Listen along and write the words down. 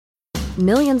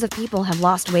Millions of people have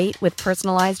lost weight with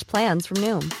personalized plans from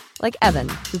Noom. Like Evan,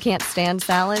 who can't stand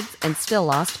salads and still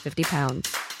lost 50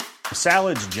 pounds.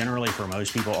 Salads generally for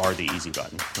most people are the easy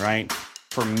button, right?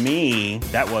 For me,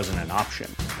 that wasn't an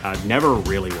option. I never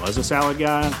really was a salad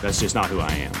guy. That's just not who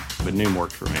I am. But Noom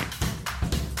worked for me.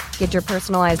 Get your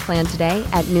personalized plan today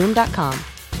at Noom.com.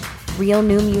 Real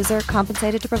Noom user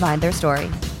compensated to provide their story.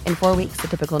 In 4 weeks, the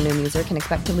typical Noom user can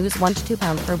expect to lose 1 to 2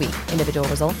 pounds per week. Individual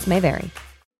results may vary.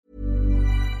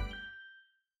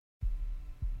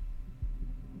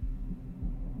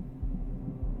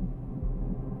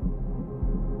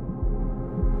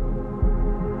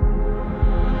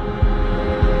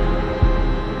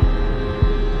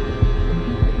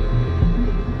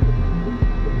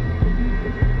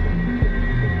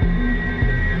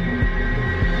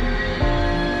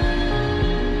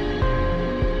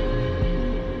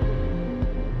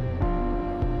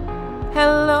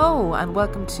 Hello and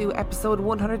welcome to episode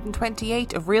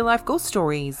 128 of Real Life Ghost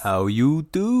Stories. How you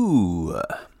do?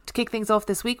 To kick things off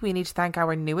this week, we need to thank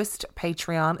our newest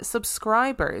Patreon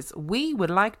subscribers. We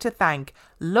would like to thank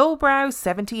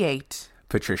Lowbrow78,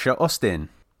 Patricia Austin,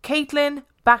 Caitlin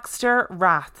Baxter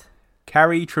Rath,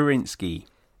 Carrie Trurinsky,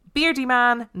 Beardy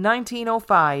Man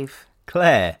 1905,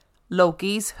 Claire,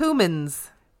 Loki's Humans,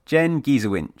 Jen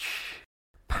Giesewinch,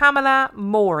 Pamela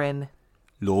Morin,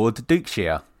 Lord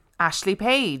Dukeshire, Ashley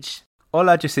Page,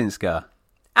 Ola Jasinska,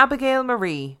 Abigail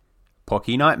Marie,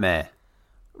 Pocky Nightmare,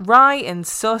 Ryan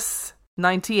Sus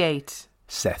 98,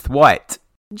 Seth White,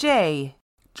 Jay,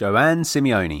 Joanne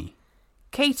Simeone,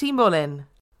 Katie Mullen,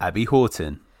 Abby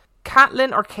Horton,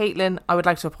 Caitlin or Caitlin. I would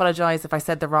like to apologise if I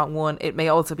said the wrong one. It may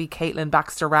also be Caitlin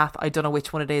Baxter Rath. I don't know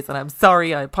which one it is and I'm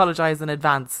sorry. I apologise in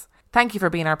advance. Thank you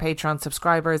for being our Patreon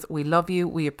subscribers. We love you.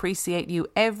 We appreciate you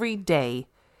every day.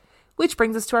 Which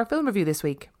brings us to our film review this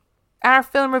week. Our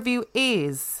film review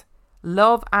is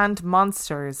Love and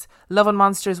Monsters. Love and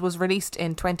Monsters was released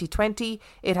in 2020.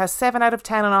 It has 7 out of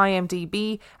 10 on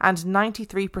IMDb and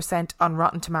 93% on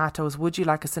Rotten Tomatoes. Would you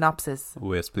like a synopsis?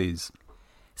 Oh, yes, please.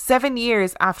 7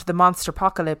 years after the monster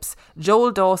apocalypse,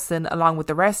 Joel Dawson, along with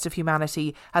the rest of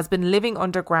humanity, has been living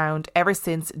underground ever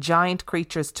since giant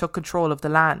creatures took control of the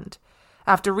land.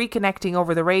 After reconnecting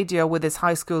over the radio with his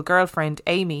high school girlfriend,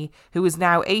 Amy, who is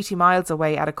now 80 miles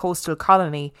away at a coastal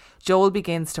colony, Joel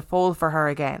begins to fall for her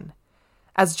again.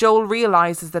 As Joel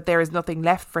realises that there is nothing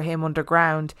left for him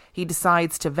underground, he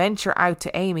decides to venture out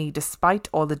to Amy despite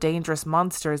all the dangerous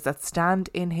monsters that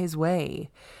stand in his way.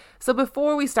 So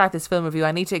before we start this film review,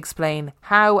 I need to explain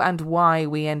how and why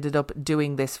we ended up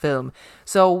doing this film.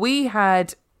 So we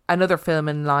had another film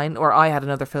in line, or I had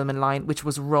another film in line, which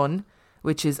was Run,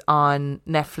 which is on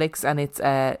Netflix, and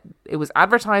it was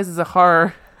advertised as a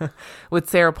horror with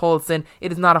Sarah Paulson.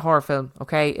 It is not a horror film,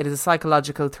 okay? It is a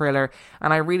psychological thriller,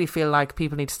 and I really feel like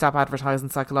people need to stop advertising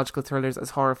psychological thrillers as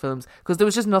horror films, because there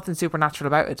was just nothing supernatural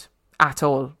about it at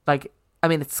all. Like, I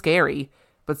mean, it's scary,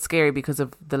 but scary because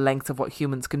of the length of what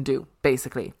humans can do,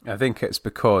 basically. I think it's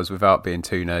because, without being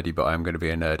too nerdy, but I'm going to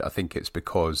be a nerd, I think it's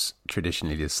because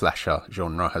traditionally the slasher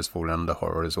genre has fallen under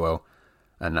horror as well.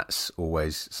 And that's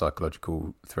always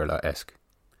psychological thriller-esque.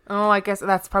 Oh, I guess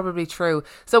that's probably true.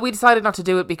 So we decided not to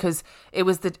do it because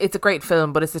it's a great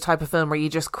film, but it's the type of film where you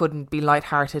just couldn't be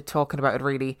lighthearted talking about it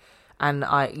really. And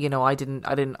I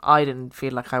didn't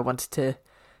feel like I wanted to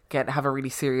have a really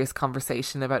serious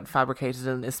conversation about fabricated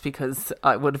illness because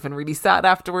I would have been really sad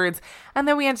afterwards. And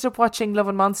then we ended up watching Love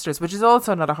and Monsters, which is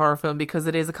also not a horror film because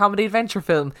it is a comedy adventure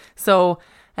film. So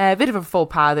a bit of a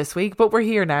faux pas this week, but we're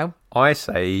here now. I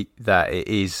say that it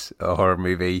is a horror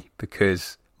movie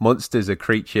because monsters are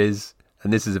creatures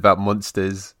and this is about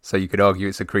monsters, so you could argue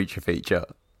it's a creature feature.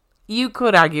 You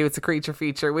could argue it's a creature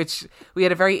feature, which we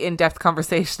had a very in-depth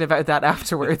conversation about that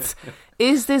afterwards.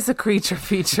 Is this a creature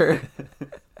feature?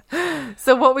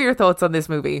 So what were your thoughts on this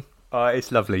movie? It's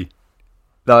lovely.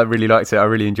 I really liked it. I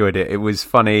really enjoyed it. It was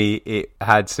funny. It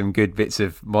had some good bits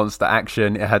of monster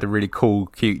action. It had a really cool,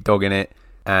 cute dog in it.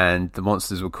 And the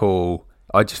monsters were cool.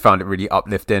 I just found it really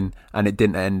uplifting. And it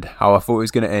didn't end how I thought it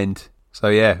was going to end. So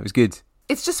yeah, it was good.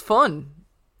 It's just fun.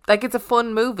 Like, it's a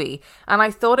fun movie. And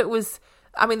I thought it was...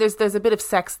 I mean, there's a bit of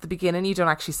sex at the beginning. You don't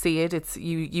actually see it. It's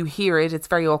you hear it. It's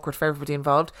very awkward for everybody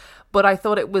involved. But I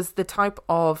thought it was the type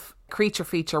of creature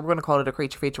feature, we're going to call it a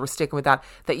creature feature, we're sticking with that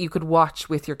you could watch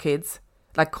with your kids,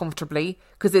 like, comfortably.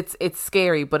 Because it's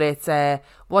scary, but it's, they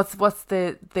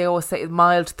always say,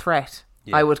 mild threat,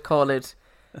 yeah. I would call it.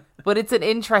 But it's an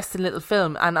interesting little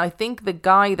film. And I think the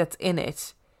guy that's in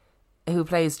it, who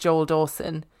plays Joel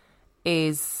Dawson,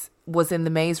 was in The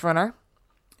Maze Runner.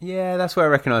 Yeah, that's where I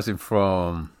recognise him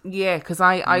from. Yeah, because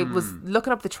I was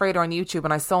looking up the trailer on YouTube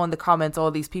and I saw in the comments all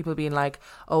these people being like,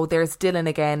 oh, there's Dylan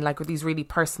again, like with these really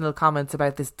personal comments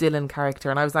about this Dylan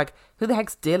character. And I was like, who the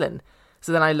heck's Dylan?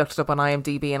 So then I looked it up on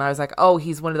IMDb and I was like, oh,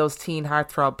 he's one of those teen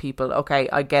heartthrob people. Okay,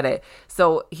 I get it.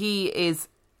 So he is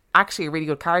actually a really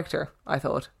good character, I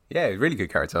thought. Yeah, really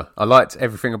good character. I liked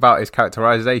everything about his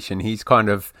characterisation. He's kind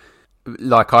of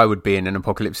like I would be in an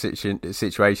apocalypse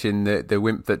situation, the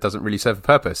wimp that doesn't really serve a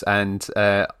purpose. And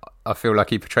I feel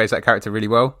like he portrays that character really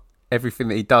well. Everything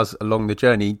that he does along the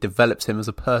journey develops him as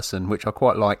a person, which I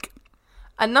quite like.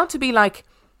 And not to be like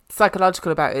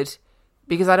psychological about it,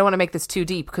 because I don't want to make this too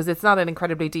deep, because it's not an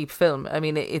incredibly deep film. I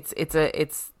mean, it's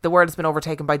the world has been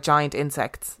overtaken by giant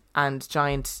insects and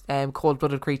giant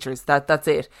cold-blooded creatures. That's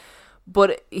it.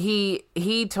 But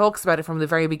he talks about it from the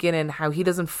very beginning, how he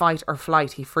doesn't fight or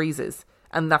flight, he freezes.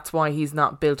 And that's why he's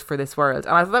not built for this world.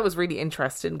 And I thought that was really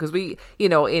interesting, because we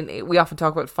often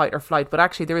talk about fight or flight, but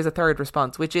actually there is a third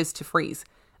response, which is to freeze.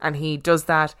 And he does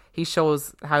that. He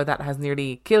shows how that has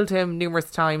nearly killed him numerous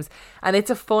times. And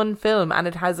it's a fun film, and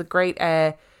it has a great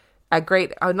not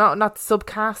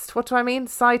subcast. What do I mean?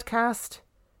 Side cast?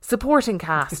 Supporting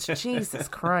cast. Jesus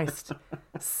Christ.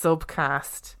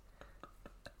 Subcast.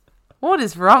 What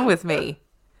is wrong with me?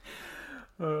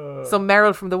 So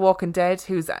Meryl from The Walking Dead,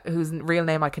 whose real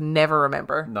name I can never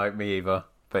remember. No, me either.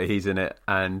 But he's in it.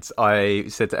 And I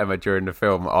said to Emma during the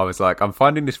film, I was like, I'm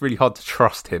finding this really hard to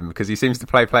trust him, because he seems to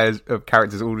play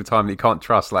characters all the time that you can't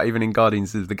trust. Like even in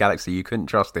Guardians of the Galaxy, you couldn't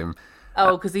trust him.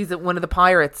 Oh, because he's one of the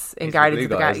pirates in Guardians of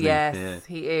the Galaxy. Yes,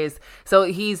 he is. So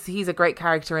he's a great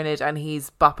character in it, and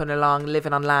he's bopping along,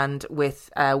 living on land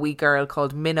with a wee girl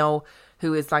called Minnow,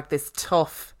 who is like this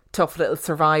tough little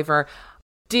survivor.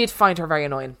 Did find her very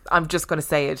annoying. I'm just going to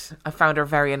say it. I found her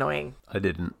very annoying. I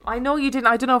didn't. I know you didn't.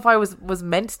 I don't know if I was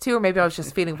meant to, or maybe I was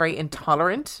just feeling very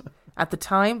intolerant at the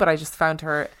time, but I just found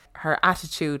her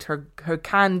attitude, her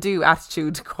can-do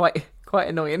attitude quite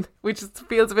annoying, which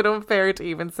feels a bit unfair to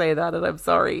even say that, and I'm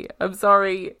sorry.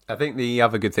 I think the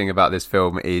other good thing about this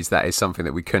film is that it's something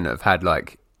that we couldn't have had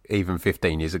like even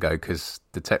 15 years ago, because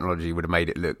the technology would have made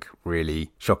it look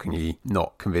really shockingly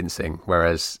not convincing,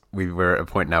 whereas we were at a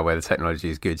point now where the technology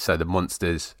is good, so the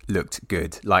monsters looked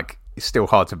good. Like, it's still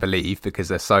hard to believe because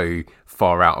they're so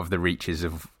far out of the reaches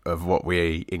of what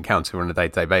we encounter on a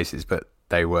day-to-day basis, but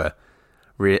they were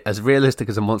as realistic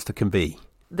as a monster can be.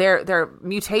 They're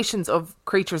mutations of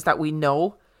creatures that we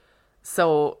know,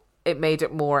 so it made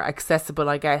it more accessible,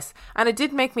 I guess. And it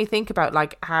did make me think about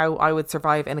like how I would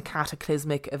survive in a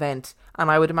cataclysmic event, and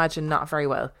I would imagine not very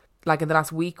well. Like in the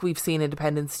last week we've seen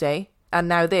Independence Day, and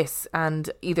now this,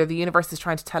 and either the universe is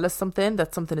trying to tell us something,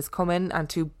 that something is coming, and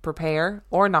to prepare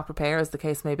or not prepare, as the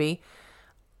case may be,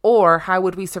 or how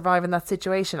would we survive in that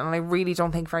situation? And I really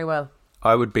don't think very well.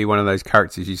 I would be one of those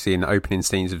characters you see in the opening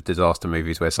scenes of disaster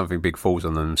movies where something big falls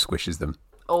on them and squishes them.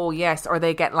 Oh, yes. Or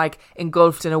they get like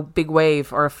engulfed in a big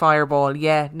wave or a fireball.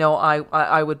 Yeah, no,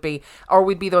 I would be. Or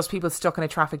we'd be those people stuck in a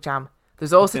traffic jam.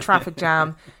 There's also a traffic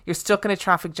jam. You're stuck in a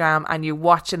traffic jam and you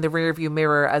watch in the rearview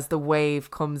mirror as the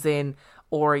wave comes in,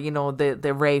 or, you know,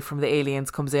 the ray from the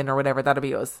aliens comes in or whatever. That'll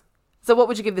be us. So what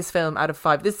would you give this film out of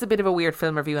 5? This is a bit of a weird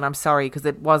film review, and I'm sorry because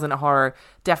it wasn't a horror.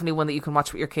 Definitely one that you can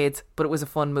watch with your kids, but it was a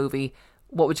fun movie.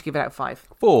 What would you give it out of 5?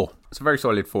 4. It's a very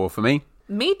solid 4 for me.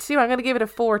 Me too. I'm going to give it a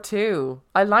 4 too.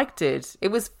 I liked it. It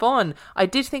was fun. I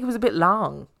did think it was a bit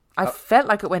long. I felt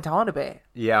like it went on a bit.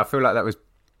 Yeah, I feel like that was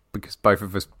because both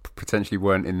of us potentially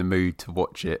weren't in the mood to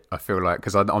watch it. I feel like,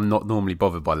 because I'm not normally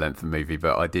bothered by length of movie,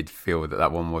 but I did feel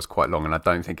that one was quite long, and I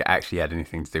don't think it actually had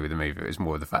anything to do with the movie. It was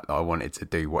more the fact that I wanted to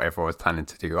do whatever I was planning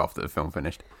to do after the film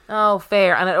finished. Oh,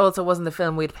 fair. And it also wasn't the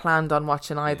film we'd planned on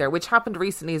watching either, which happened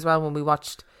recently as well when we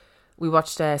watched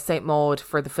St. Maud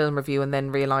for the film review and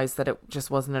then realised that it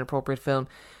just wasn't an appropriate film.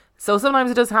 So sometimes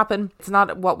it does happen. It's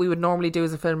not what we would normally do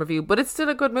as a film review, but it's still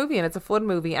a good movie and it's a fun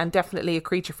movie, and definitely a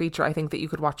creature feature I think that you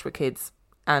could watch with kids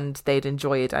and they'd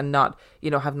enjoy it and not,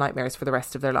 you know, have nightmares for the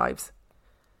rest of their lives.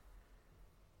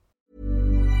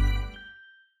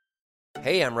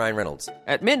 Hey, I'm Ryan Reynolds.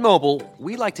 At Mint Mobile,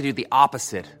 we like to do the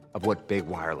opposite of what Big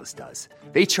Wireless does.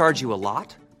 They charge you a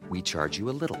lot. We charge you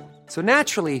a little. So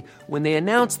naturally, when they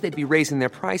announced they'd be raising their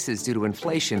prices due to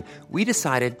inflation, we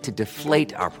decided to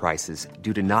deflate our prices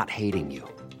due to not hating you.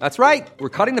 That's right. We're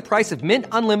cutting the price of Mint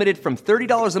Unlimited from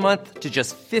 $30 a month to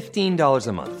just $15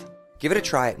 a month. Give it a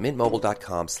try at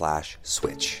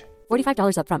mintmobile.com/switch.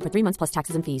 $45 up front for 3 months plus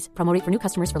taxes and fees. Promo rate for new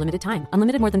customers for limited time.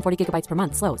 Unlimited more than 40 gigabytes per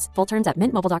month slows. Full terms at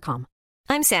mintmobile.com.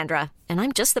 I'm Sandra, and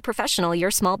I'm just the professional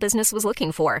your small business was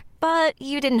looking for. But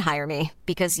you didn't hire me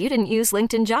because you didn't use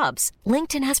LinkedIn Jobs.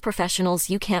 LinkedIn has professionals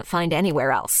you can't find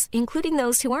anywhere else, including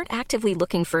those who aren't actively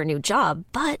looking for a new job,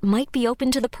 but might be open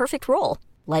to the perfect role,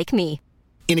 like me.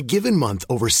 In a given month,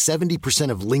 over 70%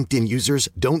 of LinkedIn users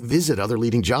don't visit other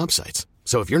leading job sites.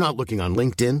 So if you're not looking on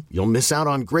LinkedIn, you'll miss out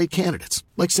on great candidates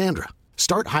like Sandra.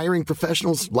 Start hiring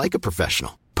professionals like a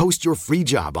professional. Post your free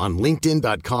job on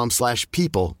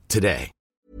linkedin.com/people today.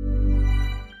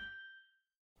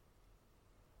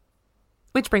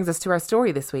 Which brings us to our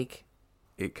story this week.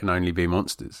 It can only be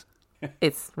monsters.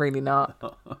 It's really not.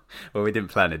 Well, we didn't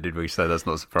plan it, did we? So that's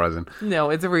not surprising. No,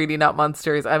 it's really not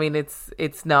monsters. I mean,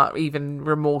 it's not even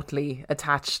remotely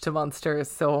attached to monsters,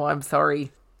 so I'm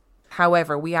sorry.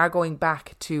 However, we are going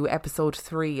back to episode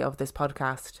 3 of this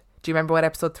podcast. Do you remember what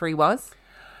episode 3 was?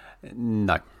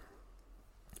 No.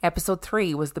 Episode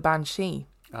 3 was the Banshee.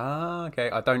 Ah, okay.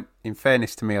 In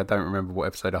fairness to me, I don't remember what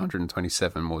episode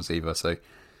 127 was either, so...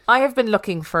 I have been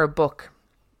looking for a book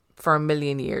for a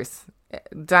million years.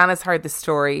 Dan has heard this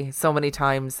story so many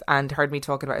times and heard me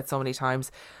talking about it so many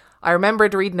times. I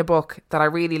remembered reading a book that I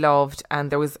really loved, and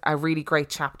there was a really great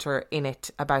chapter in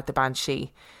it about the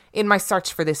Banshee. In my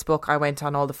search for this book, I went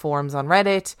on all the forums on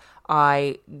Reddit.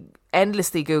 I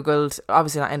endlessly Googled,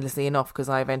 obviously not endlessly enough because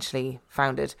I eventually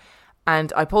found it.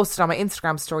 And I posted on my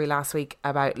Instagram story last week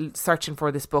about searching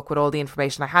for this book with all the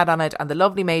information I had on it. And the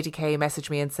lovely Mady K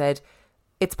messaged me and said,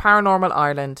 "It's Paranormal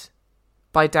Ireland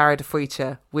by Dara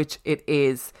DeFuicha," which it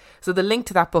is. So the link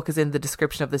to that book is in the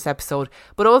description of this episode.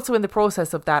 But also in the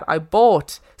process of that, I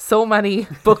bought so many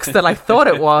books that I thought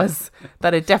it was,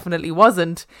 that it definitely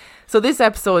wasn't. So this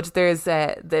episode, there's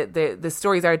the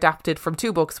stories are adapted from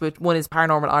 2 books. One is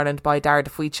Paranormal Ireland by Dara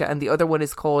DeFuicha, and the other one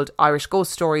is called Irish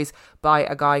Ghost Stories by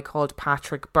a guy called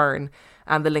Patrick Byrne.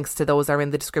 And the links to those are in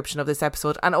the description of this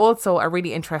episode. And also a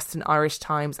really interesting Irish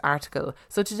Times article.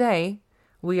 So today,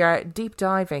 we are deep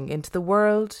diving into the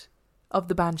world of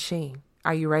the Banshee.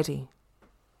 Are you ready?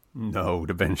 No,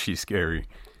 the Banshee's scary.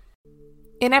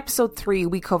 In episode 3,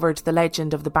 we covered the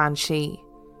legend of the Banshee,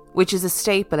 which is a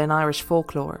staple in Irish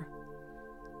folklore.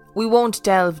 We won't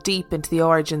delve deep into the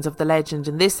origins of the legend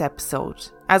in this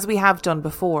episode, as we have done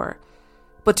before,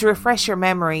 but to refresh your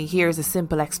memory, here's a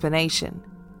simple explanation.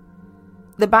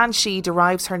 The Banshee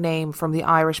derives her name from the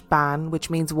Irish ban, which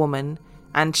means woman,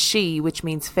 and she, which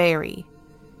means fairy.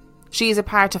 She is a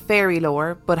part of fairy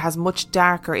lore, but has much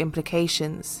darker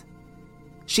implications.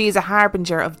 She is a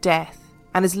harbinger of death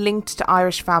and is linked to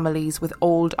Irish families with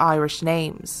old Irish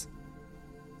names.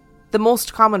 The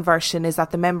most common version is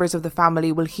that the members of the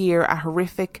family will hear a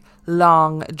horrific,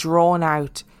 long,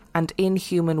 drawn-out and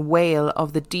inhuman wail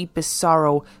of the deepest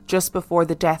sorrow just before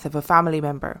the death of a family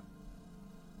member.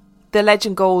 The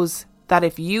legend goes that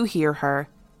if you hear her,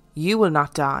 you will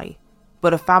not die,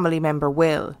 but a family member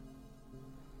will.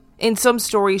 In some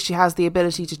stories, she has the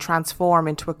ability to transform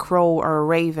into a crow or a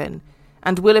raven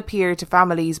and will appear to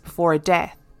families before a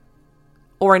death.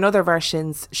 Or in other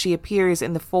versions, she appears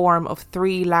in the form of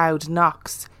 3 loud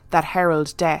knocks that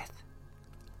herald death.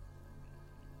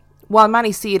 While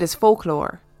many see it as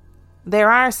folklore,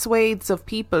 there are swathes of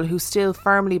people who still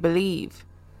firmly believe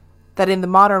that in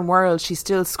the modern world she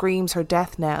still screams her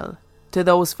death knell to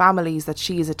those families that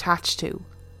she is attached to.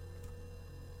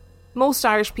 Most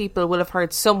Irish people will have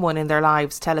heard someone in their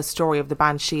lives tell a story of the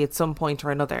Banshee at some point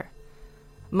or another.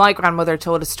 My grandmother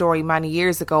told a story many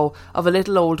years ago of a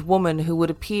little old woman who would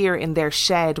appear in their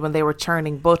shed when they were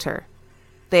churning butter.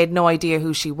 They had no idea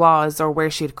who she was or where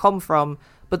she had come from,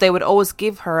 but they would always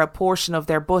give her a portion of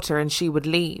their butter and she would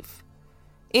leave.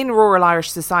 In rural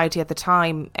Irish society at the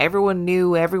time, everyone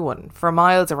knew everyone for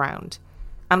miles around,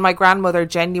 and my grandmother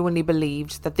genuinely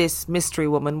believed that this mystery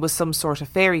woman was some sort of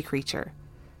fairy creature.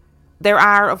 There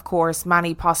are, of course,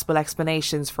 many possible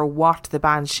explanations for what the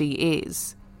Banshee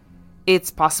is. It's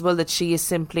possible that she is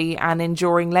simply an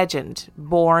enduring legend,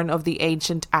 born of the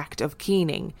ancient act of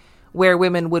keening, where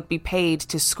women would be paid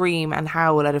to scream and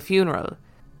howl at a funeral.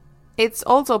 It's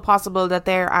also possible that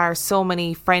there are so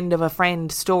many friend of a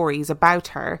friend stories about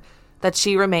her that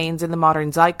she remains in the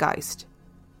modern zeitgeist.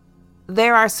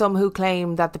 There are some who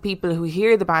claim that the people who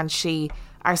hear the Banshee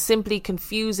are simply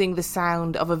confusing the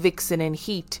sound of a vixen in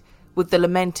heat with the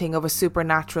lamenting of a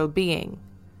supernatural being.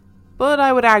 But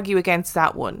I would argue against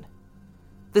that one.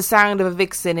 The sound of a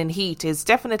vixen in heat is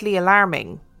definitely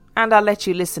alarming, and I'll let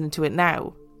you listen to it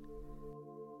now.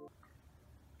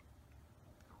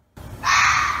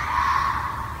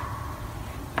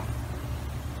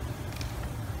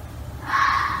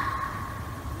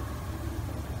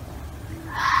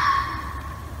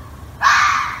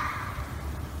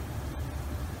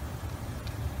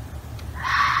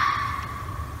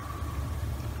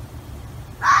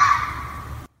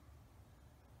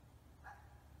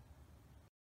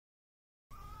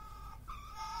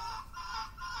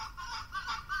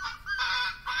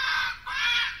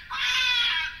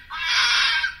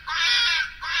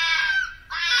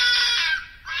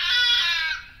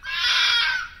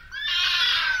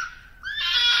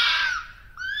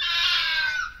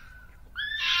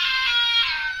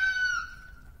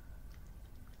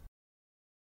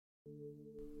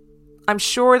 I'm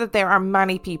sure that there are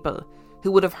many people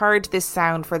who would have heard this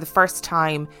sound for the first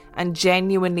time and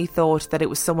genuinely thought that it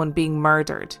was someone being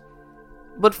murdered.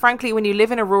 But frankly, when you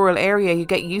live in a rural area, you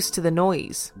get used to the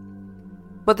noise.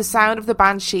 But the sound of the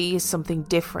banshee is something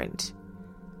different.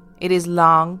 It is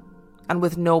long and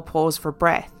with no pause for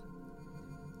breath.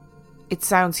 It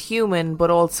sounds human,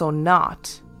 but also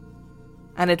not.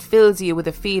 And it fills you with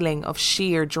a feeling of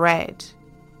sheer dread.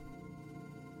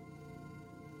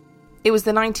 It was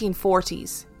the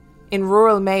 1940s, in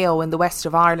rural Mayo in the west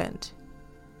of Ireland.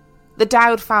 The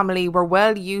Dowd family were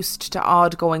well used to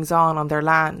odd goings-on their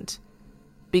land,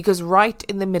 because right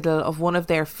in the middle of one of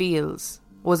their fields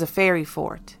was a fairy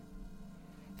fort.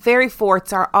 Fairy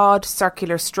forts are odd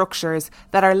circular structures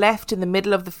that are left in the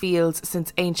middle of the fields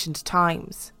since ancient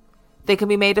times. They can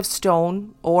be made of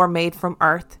stone or made from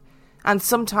earth, and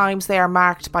sometimes they are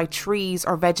marked by trees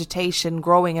or vegetation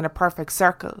growing in a perfect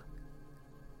circle.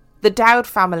 The Dowd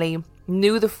family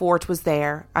knew the fort was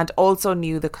there and also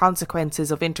knew the consequences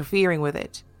of interfering with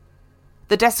it.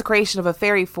 The desecration of a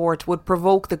fairy fort would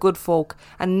provoke the good folk,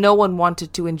 and no one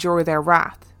wanted to endure their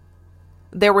wrath.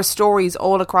 There were stories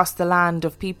all across the land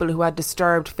of people who had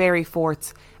disturbed fairy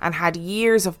forts and had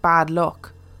years of bad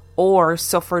luck, or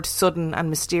suffered sudden and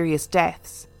mysterious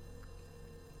deaths.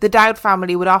 The Dowd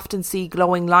family would often see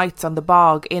glowing lights on the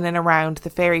bog in and around the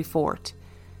fairy fort,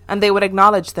 and they would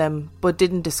acknowledge them but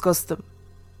didn't discuss them.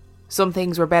 Some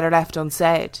things were better left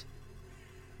unsaid.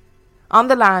 On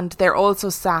the land there also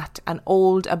sat an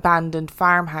old abandoned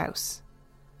farmhouse,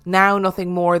 now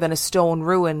nothing more than a stone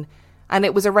ruin, and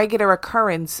it was a regular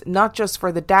occurrence not just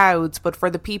for the Dowds but for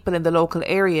the people in the local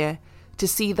area to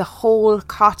see the whole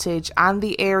cottage and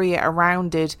the area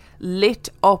around it lit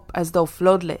up as though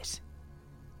floodlit.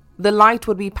 The light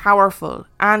would be powerful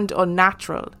and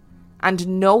unnatural,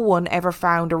 and no one ever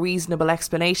found a reasonable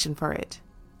explanation for it.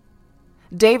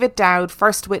 David Dowd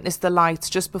first witnessed the lights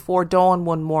just before dawn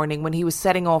one morning when he was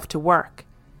setting off to work,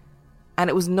 and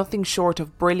it was nothing short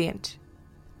of brilliant.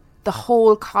 The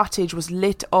whole cottage was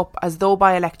lit up as though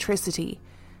by electricity,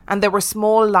 and there were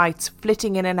small lights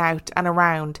flitting in and out and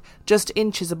around, just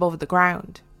inches above the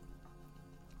ground.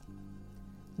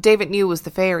 David knew it was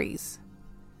the fairies,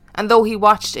 and though he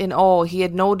watched in awe, he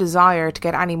had no desire to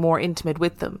get any more intimate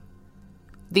with them.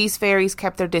 These fairies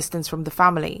kept their distance from the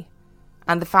family,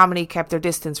 and the family kept their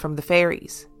distance from the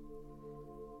fairies.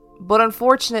 But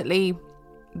unfortunately,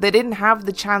 they didn't have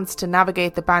the chance to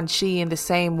navigate the banshee in the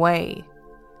same way,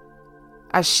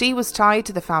 as she was tied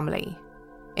to the family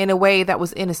in a way that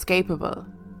was inescapable.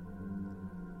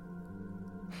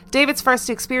 David's first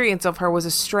experience of her was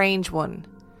a strange one,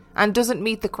 and doesn't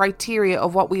meet the criteria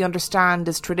of what we understand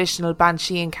as traditional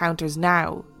banshee encounters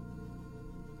now.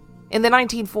 In the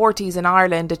 1940s in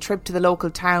Ireland, a trip to the local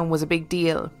town was a big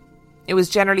deal. It was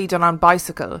generally done on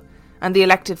bicycle, and the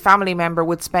elected family member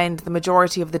would spend the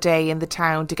majority of the day in the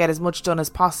town to get as much done as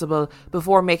possible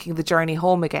before making the journey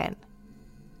home again.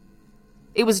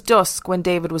 It was dusk when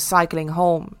David was cycling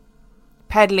home,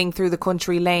 pedalling through the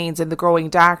country lanes in the growing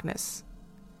darkness.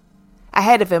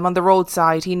 Ahead of him on the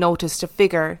roadside, he noticed a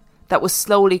figure that was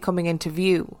slowly coming into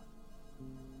view.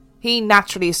 He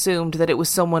naturally assumed that it was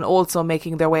someone also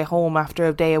making their way home after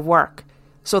a day of work,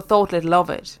 so thought little of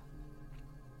it.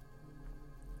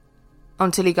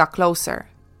 Until he got closer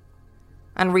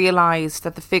and realised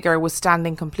that the figure was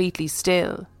standing completely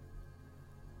still.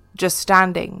 Just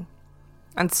standing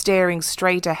and staring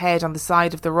straight ahead on the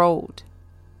side of the road.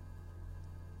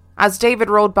 As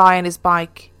David rode by on his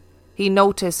bike, he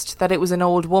noticed that it was an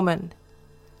old woman,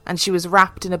 and she was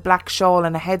wrapped in a black shawl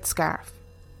and a headscarf.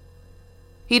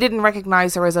 He didn't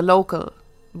recognise her as a local,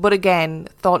 but again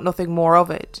thought nothing more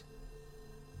of it.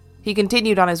 He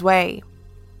continued on his way,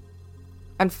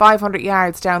 and 500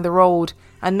 yards down the road,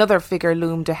 another figure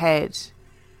loomed ahead.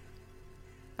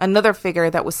 Another figure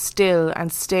that was still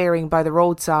and staring by the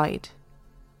roadside.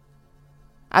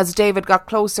 As David got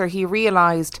closer, he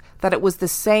realised that it was the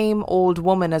same old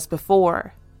woman as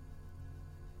before.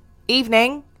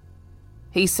 "Evening,"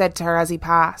 he said to her as he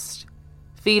passed,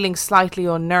 feeling slightly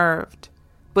unnerved,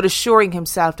 but assuring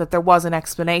himself that there was an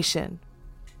explanation.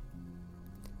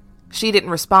 She didn't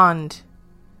respond,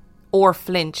 or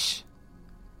flinch,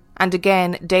 and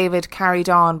again David carried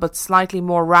on, but slightly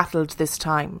more rattled this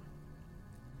time.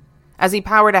 As he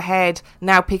powered ahead,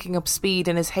 now picking up speed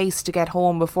in his haste to get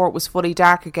home before it was fully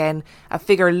dark again, a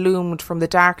figure loomed from the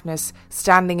darkness,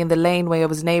 standing in the laneway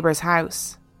of his neighbour's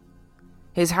house.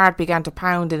 His heart began to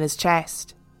pound in his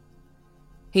chest.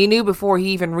 He knew before he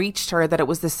even reached her that it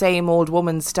was the same old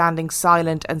woman standing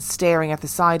silent and staring at the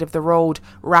side of the road,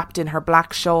 wrapped in her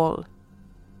black shawl.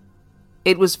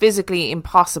 It was physically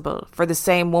impossible for the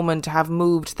same woman to have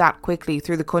moved that quickly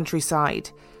through the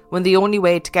countryside when the only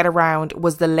way to get around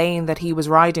was the lane that he was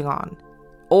riding on,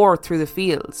 or through the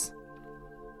fields.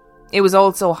 It was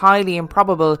also highly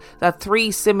improbable that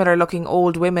 3 similar-looking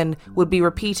old women would be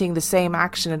repeating the same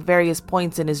action at various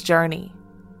points in his journey.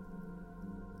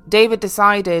 David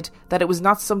decided that it was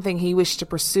not something he wished to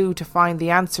pursue to find the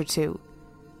answer to,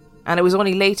 and it was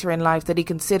only later in life that he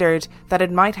considered that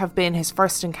it might have been his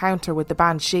first encounter with the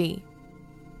Banshee.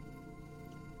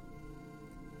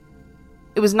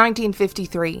 It was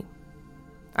 1953,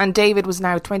 and David was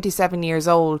now 27 years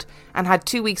old and had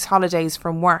 2 weeks' holidays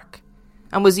from work,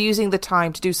 and was using the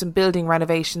time to do some building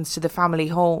renovations to the family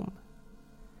home.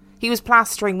 He was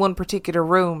plastering one particular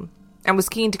room, and was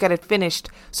keen to get it finished,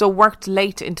 so worked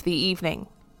late into the evening.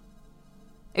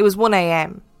 It was 1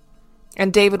 a.m,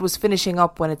 and David was finishing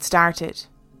up when it started.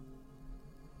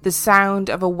 The sound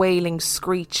of a wailing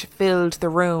screech filled the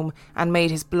room and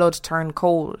made his blood turn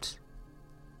cold.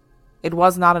 It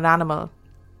was not an animal.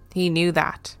 He knew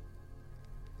that.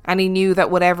 And he knew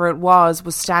that whatever it was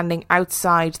standing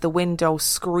outside the window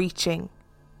screeching.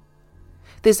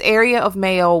 This area of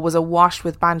Mayo was awash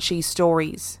with Banshee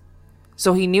stories,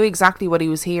 so he knew exactly what he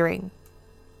was hearing.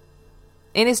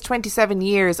 In his 27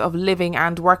 years of living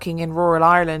and working in rural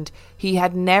Ireland, he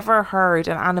had never heard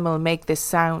an animal make this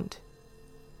sound.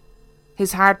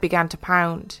 His heart began to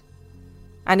pound,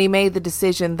 and he made the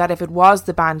decision that if it was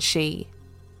the Banshee,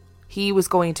 he was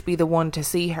going to be the one to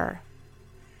see her.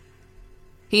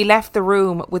 He left the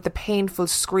room with the painful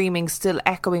screaming still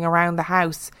echoing around the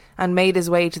house and made his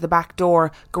way to the back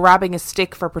door, grabbing a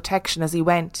stick for protection as he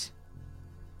went.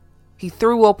 He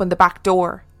threw open the back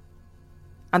door,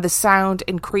 and the sound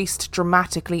increased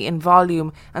dramatically in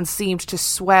volume and seemed to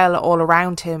swell all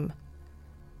around him.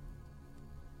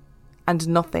 And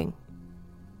nothing.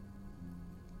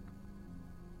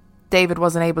 David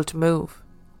wasn't able to move.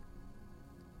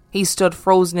 He stood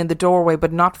frozen in the doorway,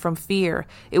 but not from fear.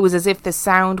 It was as if the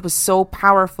sound was so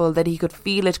powerful that he could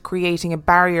feel it creating a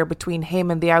barrier between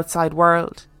him and the outside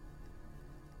world.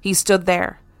 He stood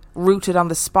there, rooted on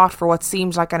the spot for what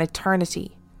seemed like an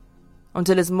eternity,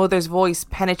 until his mother's voice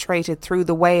penetrated through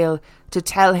the wail to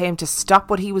tell him to stop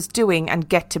what he was doing and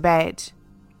get to bed.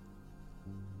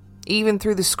 Even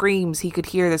through the screams, he could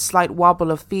hear the slight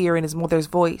wobble of fear in his mother's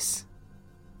voice.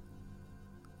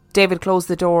 David closed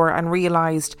the door and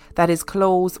realised that his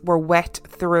clothes were wet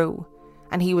through,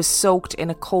 and he was soaked in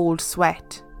a cold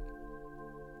sweat.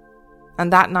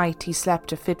 And that night he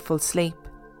slept a fitful sleep.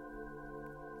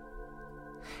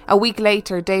 A week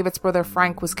later, David's brother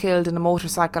Frank was killed in a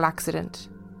motorcycle accident.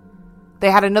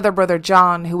 They had another brother,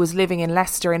 John, who was living in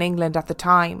Leicester in England at the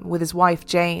time with his wife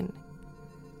Jane.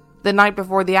 The night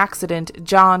before the accident,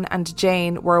 John and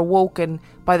Jane were awoken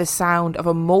by the sound of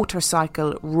a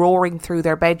motorcycle roaring through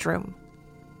their bedroom.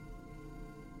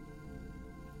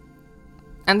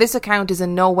 And this account is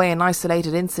in no way an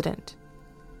isolated incident.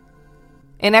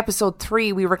 In episode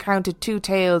 3, we recounted 2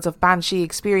 tales of Banshee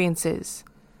experiences.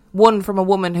 One from a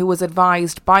woman who was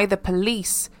advised by the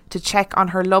police to check on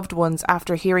her loved ones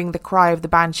after hearing the cry of the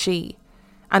Banshee,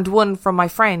 and one from my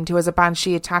friend who has a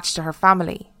Banshee attached to her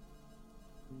family.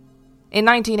 In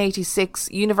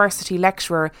 1986, university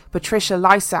lecturer Patricia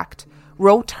Lysacht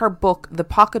wrote her book The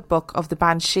Pocketbook of the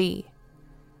Banshee,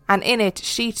 and in it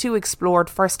she too explored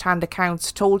first-hand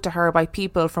accounts told to her by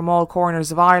people from all corners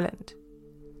of Ireland.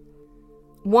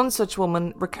 One such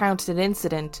woman recounted an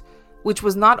incident which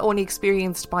was not only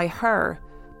experienced by her,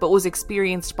 but was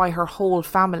experienced by her whole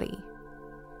family.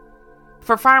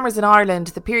 For farmers in Ireland,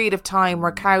 the period of time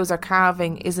where cows are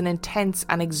calving is an intense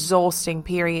and exhausting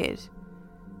period.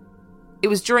 It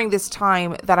was during this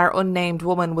time that our unnamed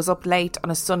woman was up late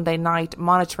on a Sunday night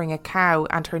monitoring a cow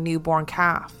and her newborn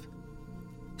calf.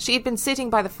 She had been sitting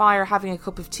by the fire having a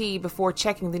cup of tea before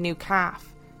checking the new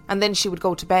calf, and then she would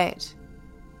go to bed.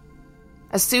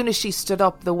 As soon as she stood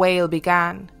up, the wail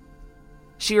began.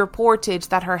 She reported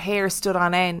that her hair stood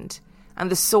on end, and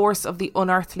the source of the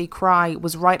unearthly cry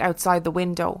was right outside the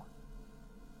window.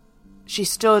 She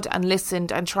stood and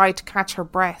listened and tried to catch her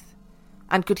breath,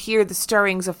 and could hear the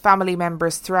stirrings of family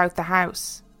members throughout the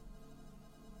house.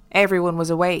 Everyone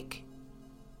was awake.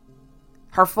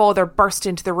 Her father burst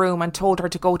into the room and told her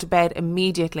to go to bed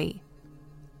immediately.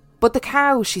 "But the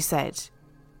cow," she said.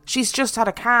 "She's just had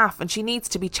a calf and she needs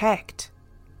to be checked."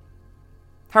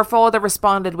 Her father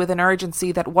responded with an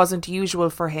urgency that wasn't usual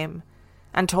for him,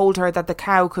 and told her that the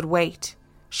cow could wait.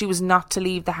 She was not to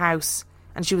leave the house,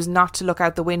 and she was not to look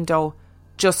out the window.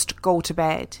 Just go to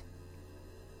bed.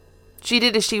 She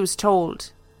did as she was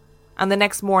told, and the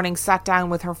next morning sat down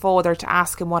with her father to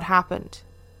ask him what happened.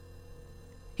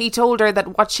 He told her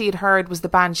that what she had heard was the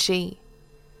banshee,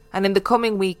 and in the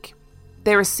coming week,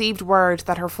 they received word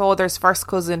that her father's first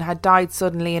cousin had died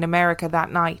suddenly in America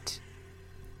that night.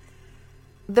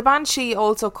 The banshee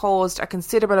also caused a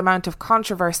considerable amount of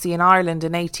controversy in Ireland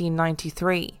in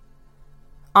 1893.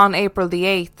 On April the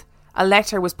 8th, a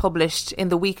letter was published in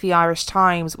the Weekly Irish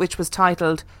Times which was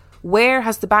titled, "Where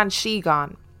has the banshee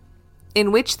gone?",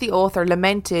 in which the author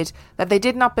lamented that they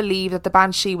did not believe that the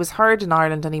banshee was heard in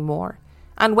Ireland anymore,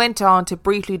 and went on to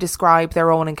briefly describe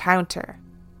their own encounter.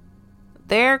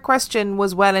 Their question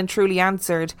was well and truly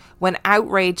answered when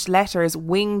outraged letters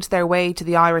winged their way to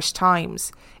the Irish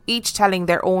Times, each telling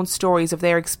their own stories of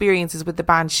their experiences with the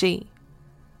banshee.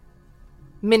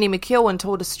 Minnie McEwen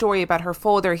told a story about her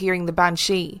father hearing the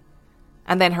banshee,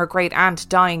 and then her great aunt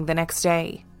dying the next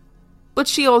day. But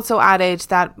she also added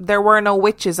that there were no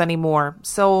witches anymore,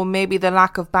 so maybe the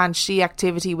lack of banshee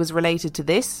activity was related to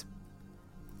this.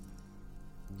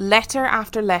 Letter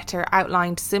after letter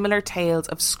outlined similar tales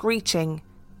of screeching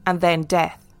and then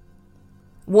death.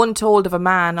 One told of a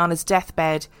man on his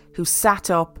deathbed who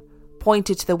sat up,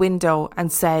 pointed to the window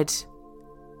and said,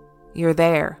 "You're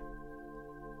there.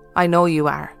 I know you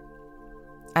are."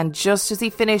 And just as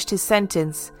he finished his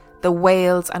sentence, the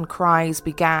wails and cries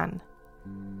began.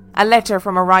 A letter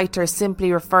from a writer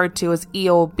simply referred to as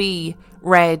EOB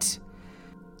read,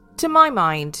 "To my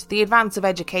mind, the advance of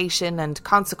education and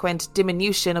consequent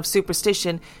diminution of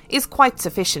superstition is quite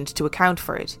sufficient to account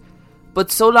for it.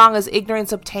 But so long as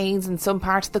ignorance obtains in some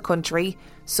part of the country,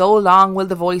 so long will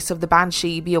the voice of the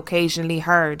banshee be occasionally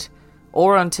heard,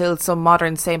 or until some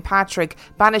modern St. Patrick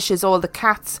banishes all the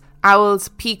cats, owls,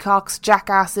 peacocks,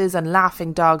 jackasses and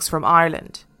laughing dogs from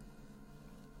Ireland."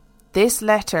 This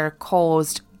letter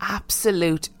caused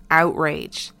absolute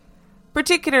outrage,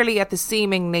 particularly at the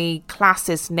seemingly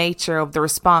classist nature of the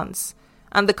response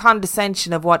and the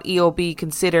condescension of what EOB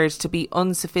considered to be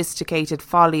unsophisticated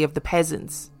folly of the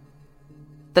peasants.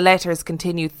 The letters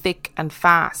continued thick and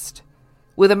fast,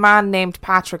 with a man named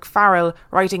Patrick Farrell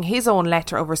writing his own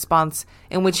letter of response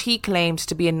in which he claimed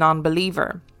to be a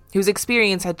non-believer, whose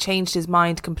experience had changed his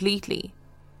mind completely.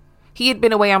 He had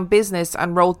been away on business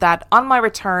and wrote that, "On my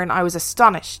return I was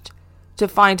astonished to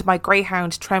find my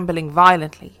greyhound trembling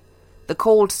violently, the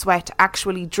cold sweat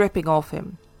actually dripping off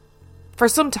him. For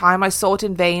some time I sought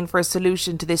in vain for a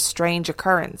solution to this strange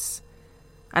occurrence,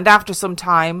 and after some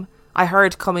time I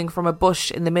heard coming from a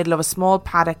bush in the middle of a small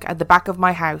paddock at the back of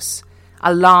my house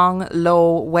a long,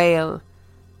 low wail,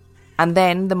 and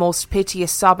then the most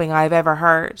piteous sobbing I have ever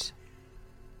heard.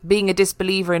 Being a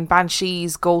disbeliever in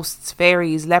banshees, ghosts,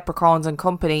 fairies, leprechauns and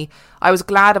company, I was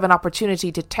glad of an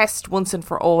opportunity to test once and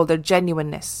for all their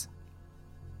genuineness."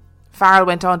 Farrell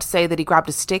went on to say that he grabbed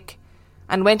a stick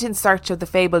and went in search of the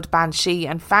fabled banshee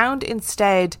and found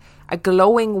instead a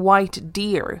glowing white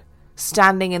deer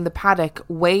standing in the paddock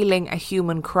wailing a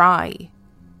human cry.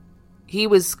 He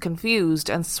was confused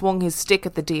and swung his stick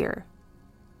at the deer.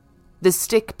 The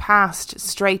stick passed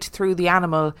straight through the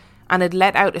animal and it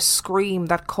let out a scream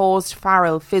that caused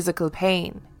Farrell physical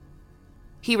pain.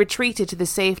 He retreated to the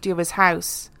safety of his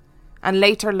house and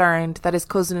later learned that his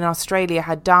cousin in Australia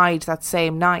had died that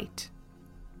same night.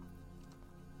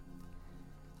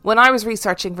 When I was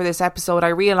researching for this episode, I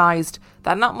realised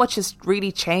that not much has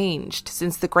really changed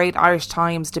since the Great Irish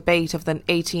Times debate of the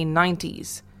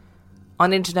 1890s.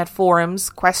 On internet forums,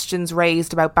 questions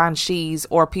raised about banshees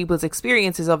or people's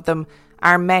experiences of them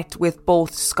are met with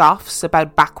both scoffs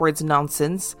about backwards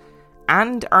nonsense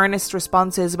and earnest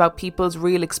responses about people's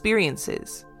real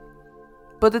experiences.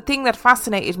 But the thing that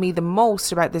fascinated me the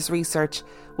most about this research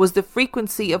was the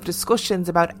frequency of discussions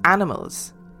about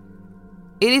animals.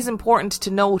 It is important to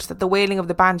note that the wailing of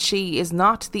the banshee is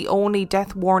not the only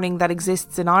death warning that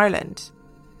exists in Ireland.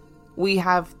 We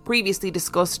have previously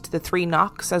discussed the 3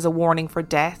 knocks as a warning for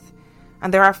death,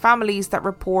 and there are families that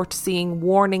report seeing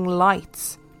warning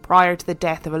lights prior to the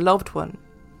death of a loved one.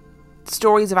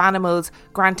 Stories of animals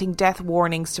granting death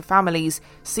warnings to families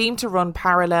seem to run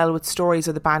parallel with stories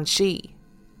of the banshee.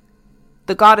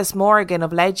 The goddess Morrigan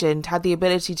of legend had the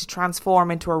ability to transform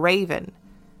into a raven,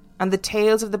 and the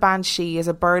tales of the banshee as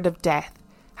a bird of death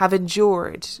have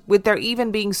endured, with there even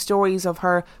being stories of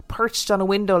her perched on a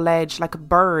window ledge like a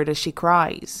bird as she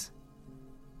cries.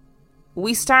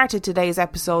 We started today's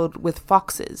episode with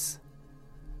foxes,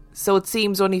 so it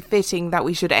seems only fitting that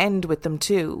we should end with them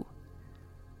too,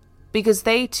 because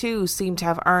they too seem to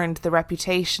have earned the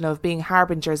reputation of being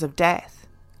harbingers of death.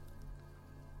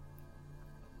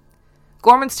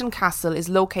 Gormanston Castle is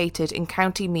located in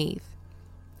County Meath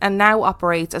and now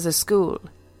operates as a school.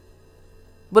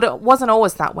 But it wasn't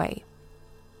always that way.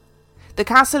 The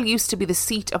castle used to be the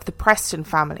seat of the Preston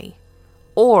family,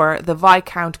 or the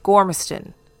Viscount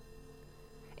Gormanston.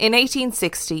 In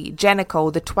 1860,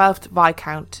 Jenico, the 12th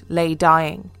Viscount, lay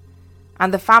dying,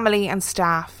 and the family and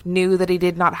staff knew that he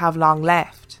did not have long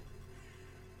left.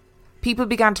 People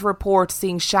began to report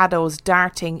seeing shadows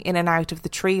darting in and out of the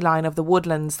tree line of the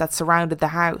woodlands that surrounded the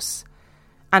house,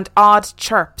 and odd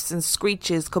chirps and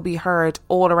screeches could be heard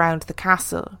all around the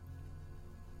castle.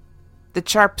 The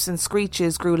chirps and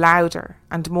screeches grew louder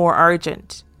and more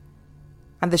urgent,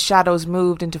 and the shadows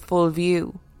moved into full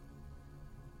view.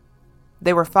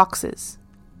 They were foxes,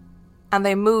 and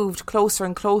they moved closer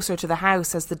and closer to the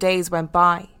house as the days went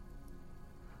by.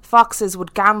 Foxes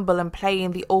would gambol and play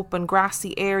in the open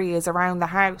grassy areas around the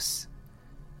house,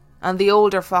 and the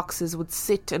older foxes would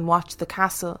sit and watch the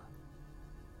castle.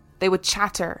 They would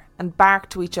chatter and bark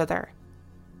to each other,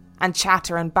 and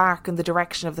chatter and bark in the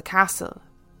direction of the castle.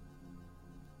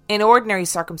 In ordinary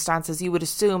circumstances, you would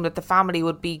assume that the family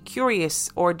would be curious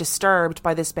or disturbed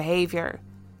by this behaviour,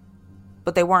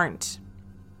 but they weren't.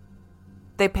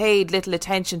 They paid little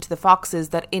attention to the foxes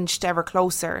that inched ever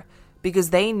closer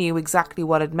because they knew exactly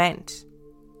what it meant.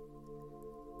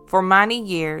 For many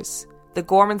years, the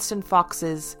Gormanston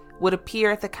Foxes would appear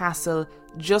at the castle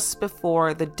just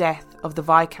before the death of the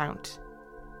Viscount.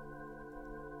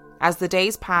 As the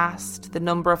days passed, the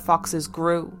number of foxes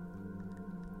grew.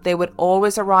 They would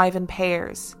always arrive in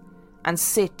pairs and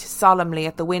sit solemnly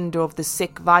at the window of the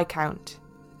sick Viscount.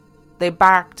 They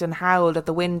barked and howled at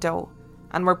the window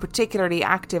and were particularly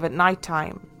active at night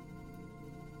time.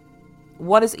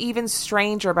 What is even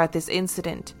stranger about this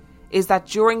incident is that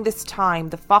during this time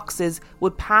the foxes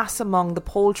would pass among the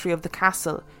poultry of the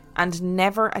castle and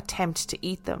never attempt to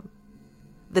eat them.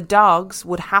 The dogs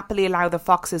would happily allow the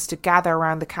foxes to gather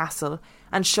around the castle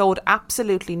and showed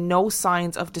absolutely no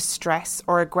signs of distress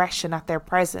or aggression at their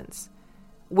presence,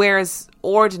 whereas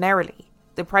ordinarily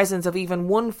the presence of even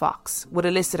one fox would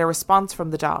elicit a response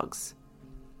from the dogs.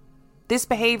 This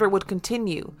behaviour would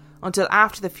continue until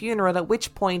after the funeral, at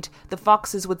which point the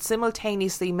foxes would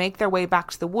simultaneously make their way back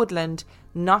to the woodland,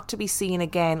 not to be seen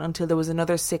again until there was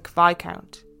another sick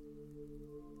Viscount.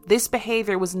 This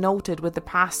behaviour was noted with the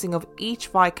passing of each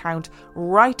Viscount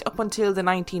right up until the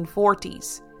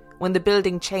 1940s, when the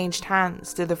building changed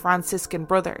hands to the Franciscan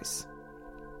brothers.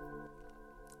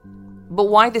 But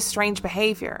why this strange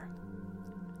behaviour?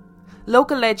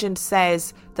 Local legend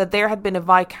says that there had been a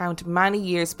Viscount many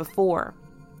years before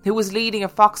who was leading a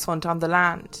fox hunt on the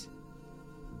land.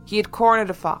 He had cornered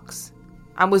a fox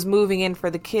and was moving in for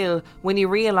the kill when he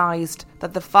realised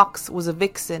that the fox was a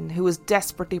vixen who was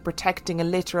desperately protecting a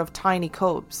litter of tiny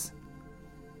cubs.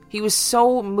 He was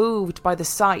so moved by the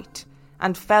sight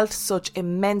and felt such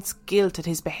immense guilt at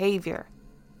his behaviour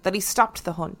that he stopped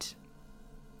the hunt,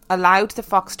 allowed the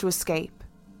fox to escape,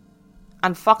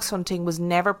 and fox hunting was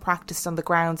never practised on the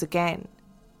grounds again.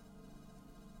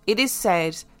 It is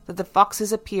said that the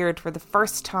foxes appeared for the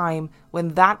first time when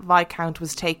that Viscount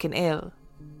was taken ill.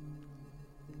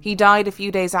 He died a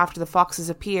few days after the foxes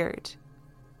appeared,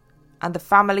 and the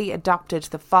family adopted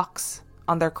the fox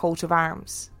on their coat of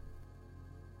arms.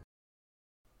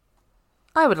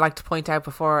 I would like to point out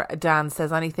before Dan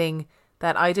says anything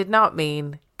that I did not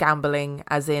mean gambling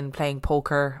as in playing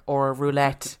poker or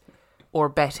roulette or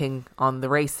betting on the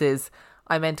races.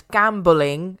 I meant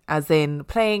gambling as in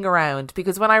playing around,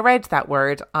 because when I read that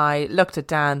word, I looked at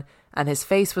Dan and his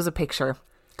face was a picture,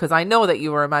 because I know that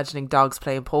you were imagining dogs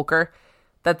playing poker.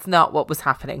 That's not what was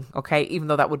happening, okay? Even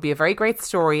though that would be a very great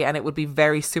story and it would be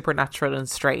very supernatural and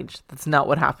strange. That's not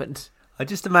what happened. I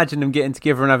just imagined them getting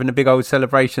together and having a big old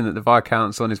celebration that the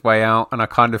Viscount's on his way out, and I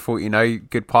kind of thought, you know,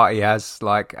 good party has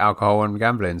like alcohol and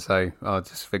gambling, so I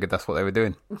just figured that's what they were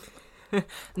doing.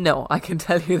 No, I can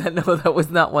tell you that no, that was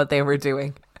not what they were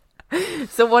doing.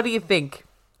 So what do you think?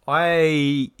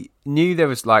 I knew there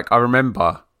was I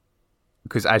remember,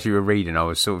 because as you were reading, I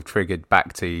was sort of triggered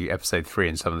back to episode 3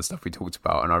 and some of the stuff we talked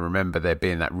about, and I remember there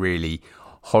being that really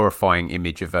horrifying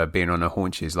image of her being on her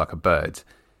haunches like a bird.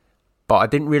 But I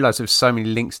didn't realise there was so many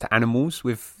links to animals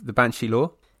with the Banshee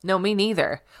lore. No, me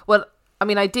neither. Well, I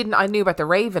mean, I knew about the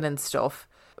raven and stuff.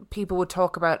 People would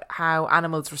talk about how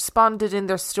animals responded in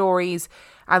their stories,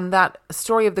 and that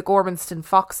story of the Gormanston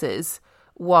Foxes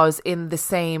was in the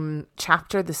same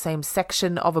chapter, the same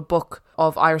section of a book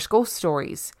of Irish ghost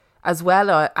stories, as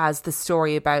well as the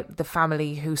story about the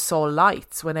family who saw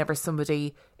lights whenever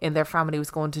somebody in their family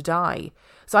was going to die.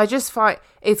 So I just find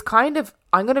it's kind of,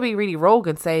 I'm going to be really rogue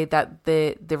and say that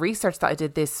the research that I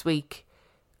did this week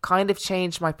kind of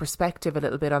changed my perspective a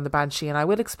little bit on the Banshee, and I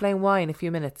will explain why in a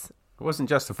few minutes. It wasn't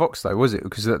just the fox though, was it?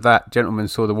 Because that gentleman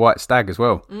saw the white stag as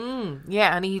well.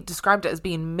 Yeah, and he described it as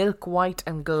being milk white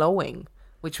and glowing,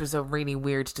 which was a really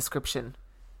weird description.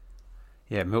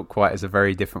 Yeah, milk white is a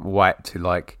very different white to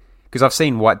like... Because I've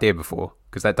seen white deer before,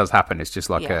 because that does happen. It's just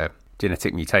like a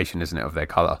genetic mutation, isn't it, of their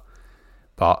colour.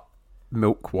 But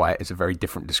milk white is a very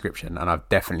different description, and I've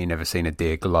definitely never seen a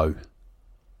deer glow.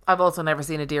 I've also never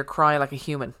seen a deer cry like a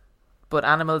human. But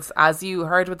animals, as you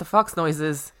heard with the fox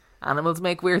noises, animals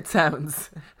make weird sounds.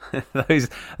 those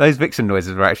vixen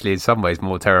noises were actually in some ways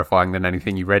more terrifying than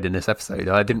anything you read in this episode.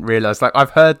 I didn't realise, like,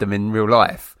 I've heard them in real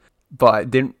life,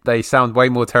 but they sound way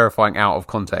more terrifying out of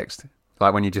context.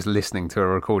 Like when you're just listening to a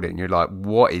recording, you're like,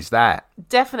 what is that?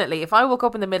 Definitely. If I woke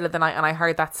up in the middle of the night and I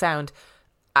heard that sound,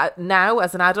 now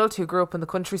as an adult who grew up in the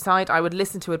countryside, I would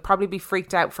listen to it, probably be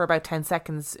freaked out for about 10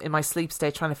 seconds in my sleep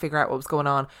state trying to figure out what was going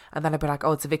on, and then I'd be like,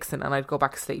 oh, it's a vixen, and I'd go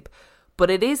back to sleep. But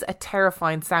it is a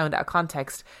terrifying sound out of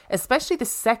context, especially the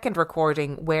second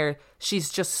recording where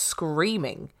she's just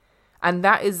screaming. And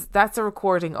that's a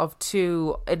recording of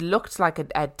two, it looked like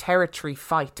a territory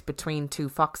fight between two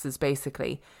foxes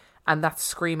basically, and that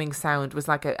screaming sound was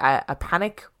like a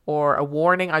panic or a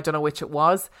warning, I don't know which it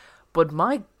was, but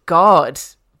my God,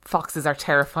 foxes are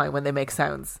terrifying when they make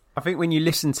sounds. I think when you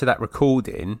listen to that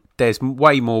recording, there's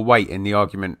way more weight in the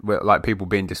argument, like people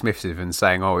being dismissive and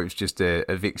saying, oh, it was just a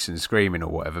vixen screaming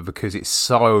or whatever, because it's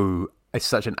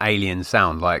such an alien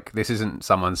sound. Like, this isn't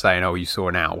someone saying, oh, you saw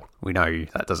an owl. We know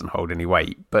that doesn't hold any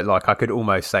weight. But like, I could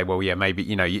almost say, well, yeah, maybe,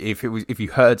 you know, if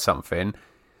you heard something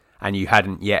and you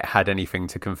hadn't yet had anything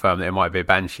to confirm that it might be a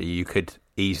banshee, you could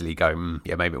easily go,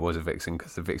 yeah, maybe it was a vixen,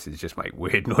 because the vixens just make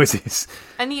weird noises.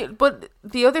 But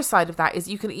the other side of that is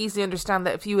you can easily understand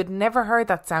that if you had never heard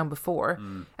that sound before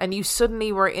and you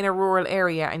suddenly were in a rural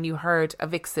area and you heard a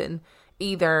vixen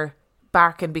either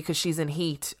barking because she's in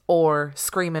heat or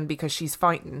screaming because she's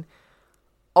fighting,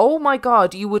 oh my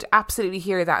God, you would absolutely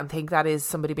hear that and think that is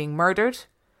somebody being murdered.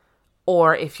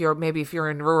 Or if you're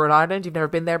in rural Ireland, you've never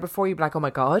been there before, you'd be like, oh my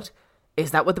God,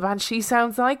 is that what the banshee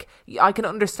sounds like? I can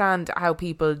understand how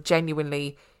people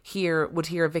genuinely would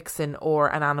hear a vixen or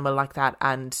an animal like that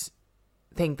and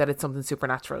think that it's something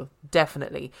supernatural.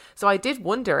 Definitely. So I did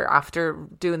wonder, after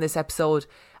doing this episode,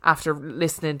 after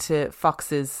listening to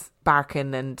foxes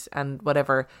barking and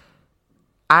whatever,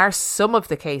 are some of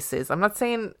the cases, I'm not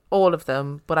saying all of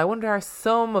them, but I wonder, are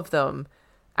some of them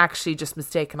actually just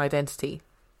mistaken identity?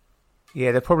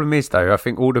 Yeah, the problem is, though, I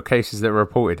think all the cases that are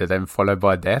reported are then followed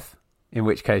by death, in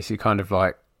which case you kind of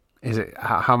like, is it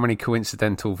how many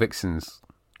coincidental vixens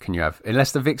can you have?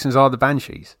 Unless the vixens are the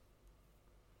banshees.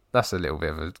 That's a little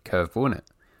bit of a curveball, isn't it?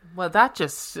 Well, that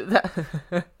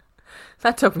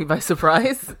took me by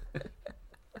surprise.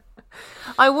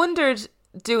 I wondered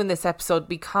doing this episode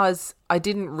because I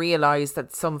didn't realise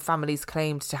that some families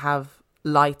claimed to have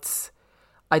lights.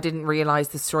 I didn't realise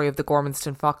the story of the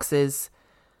Gormanston Foxes.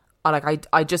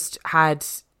 I just had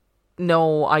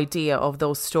no idea of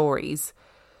those stories.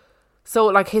 So,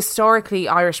 like, historically,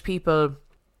 Irish people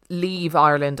leave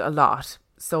Ireland a lot.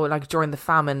 So, like, during the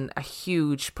famine, a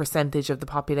huge percentage of the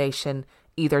population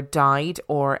either died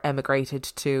or emigrated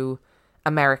to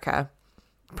America,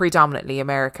 predominantly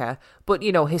America. But,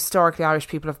 you know, historically, Irish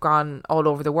people have gone all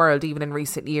over the world, even in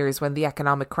recent years when the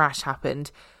economic crash happened.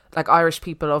 Like, Irish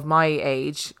people of my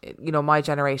age, you know, my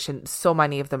generation, so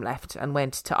many of them left and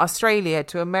went to Australia,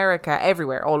 to America,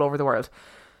 everywhere, all over the world.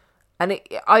 And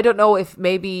I don't know if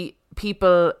maybe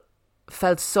people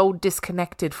felt so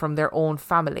disconnected from their own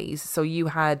families. So you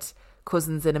had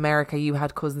cousins in America, you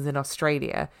had cousins in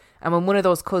Australia. And when one of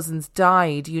those cousins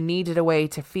died, you needed a way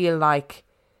to feel like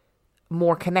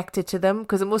more connected to them.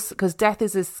 Because death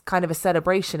is this kind of a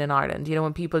celebration in Ireland. You know,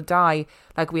 when people die,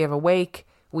 like, we have a wake.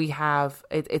 We have,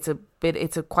 it's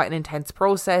quite an intense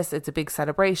process. It's a big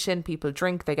celebration. People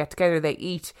drink, they get together, they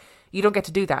eat. You don't get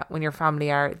to do that when your family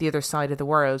are the other side of the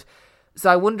world. So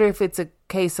I wonder if it's a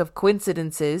case of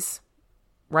coincidences,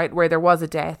 right, where there was a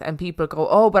death and people go,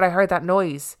 oh, but I heard that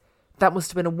noise. That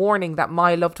must have been a warning that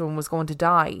my loved one was going to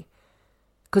die.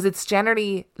 Because it's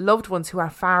generally loved ones who are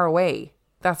far away.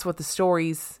 That's what the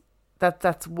stories,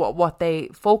 that's what they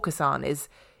focus on is,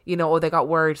 you know, they got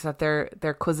word that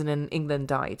their cousin in England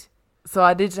died. So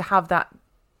I did have that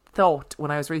thought when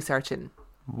I was researching.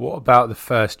 What about the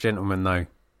first gentleman, though?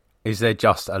 Is there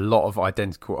just a lot of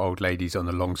identical old ladies on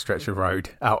a long stretch of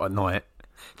road out at night?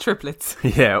 Triplets.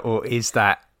 Yeah, or is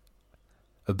that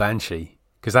a banshee?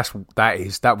 Because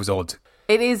that was odd.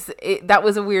 That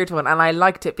was a weird one, and I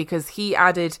liked it because he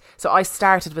added, so I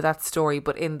started with that story,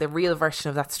 but in the real version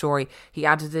of that story, he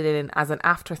added it in as an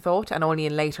afterthought, and only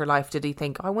in later life did he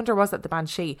think, oh, I wonder, was that the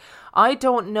banshee? I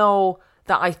don't know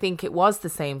that I think it was the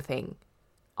same thing.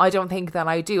 I don't think that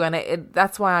I do, and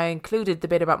that's why I included the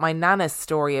bit about my nana's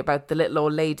story about the little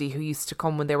old lady who used to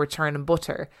come when they were churning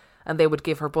butter, and they would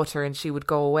give her butter and she would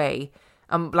go away.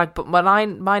 But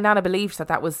my nana believed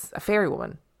that was a fairy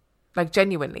woman. Like,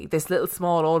 genuinely, this little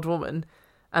small old woman,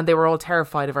 and they were all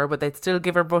terrified of her, but they'd still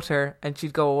give her butter and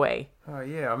she'd go away. Oh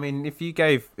yeah, I mean, if you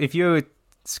were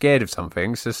scared of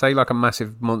something, so say like a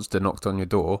massive monster knocked on your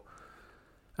door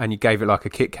and you gave it like a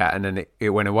Kit Kat and then it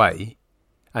went away,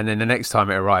 and then the next time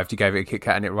it arrived you gave it a Kit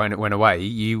Kat and it went away,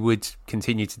 you would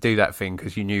continue to do that thing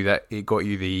because you knew that it got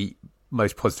you the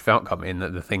most positive outcome in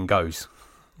that the thing goes.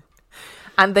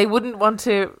 And they wouldn't want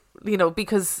to,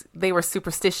 because they were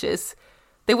superstitious,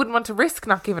 they wouldn't want to risk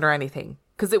not giving her anything,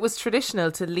 because it was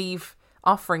traditional to leave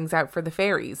offerings out for the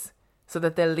fairies so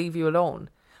that they'll leave you alone.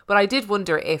 But I did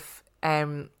wonder if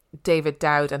David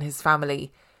Dowd and his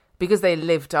family, because they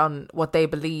lived on what they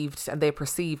believed and they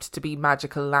perceived to be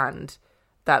magical land,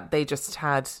 that they just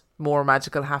had more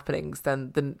magical happenings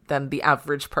than the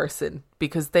average person,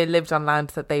 because they lived on land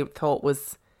that they thought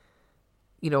was,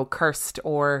 cursed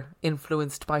or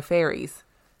influenced by fairies.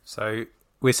 So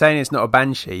we're saying it's not a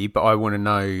banshee, but I want to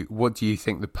know, what do you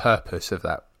think the purpose of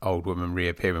that old woman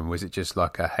reappearing? Was it just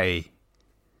like a, hey,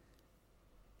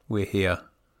 we're here,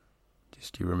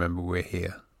 just you remember we're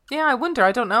here? Yeah, I wonder.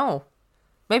 I don't know.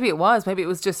 Maybe it was. Maybe it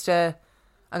was just I'm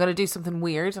going to do something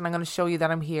weird and I'm going to show you that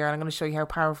I'm here and I'm going to show you how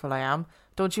powerful I am.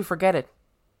 Don't you forget it.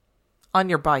 On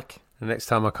your bike. The next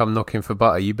time I come knocking for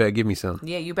butter, you better give me some.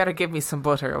 Yeah, you better give me some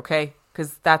butter, okay?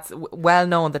 Because that's well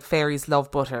known that fairies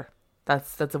love butter.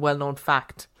 That's a well-known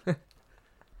fact.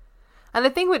 And the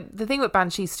thing with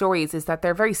Banshee stories is that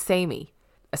they're very samey.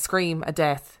 A scream, a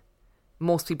death.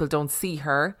 Most people don't see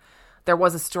her. There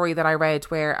was a story that I read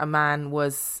where a man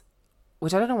was,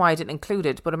 which I don't know why I didn't include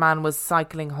it, but a man was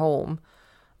cycling home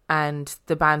and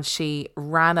the Banshee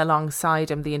ran alongside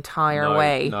him the entire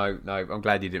way. No, I'm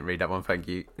glad you didn't read that one, thank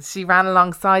you. She ran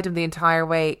alongside him the entire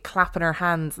way, clapping her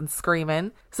hands and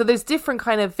screaming. So there's different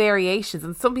kind of variations,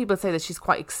 and some people say that she's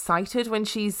quite excited when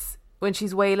she's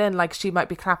wailing, like she might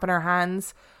be clapping her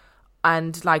hands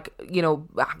and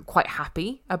quite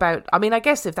happy about, I mean, I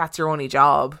guess if that's your only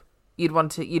job, you'd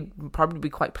probably be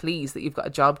quite pleased that you've got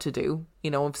a job to do.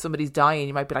 If somebody's dying,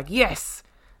 you might be like, yes,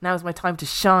 now's my time to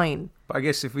shine. But I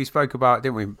guess if we spoke about,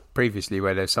 didn't we, previously,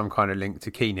 where there's some kind of link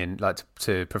to keening, like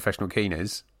to professional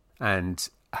keeners and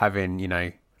having,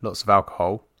 lots of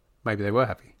alcohol, maybe they were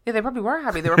happy. Yeah, they probably were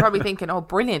happy. They were probably thinking, oh,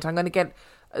 brilliant, I'm going to get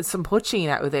some poaching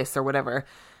out of this or whatever.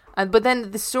 But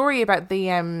then the story about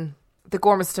the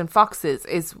Gormanston Foxes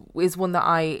is one that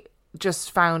I just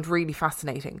found really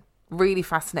fascinating. Really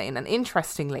fascinating. And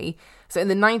interestingly, so in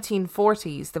the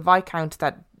 1940s, the Viscount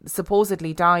that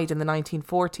supposedly died in the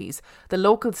 1940s, the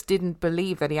locals didn't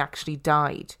believe that he actually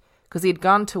died because he had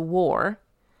gone to war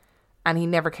and he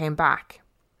never came back.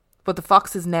 But the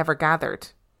foxes never gathered.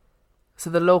 So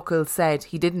the locals said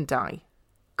he didn't die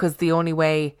because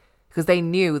they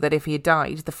knew that if he had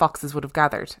died, the foxes would have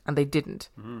gathered, and they didn't.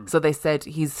 So they said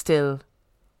he's still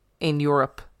in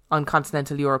Europe, on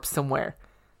continental Europe somewhere,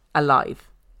 alive.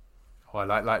 Oh, I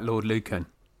like Lord Lucan.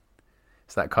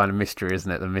 It's that kind of mystery,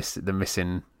 isn't it? The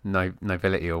missing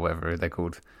nobility or whatever they're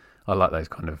called. I like those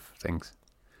kind of things.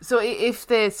 So if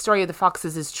the story of the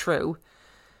foxes is true,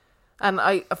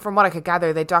 and from what I could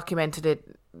gather, they documented it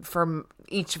from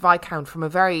each Viscount from a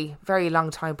very, very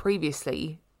long time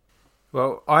previously.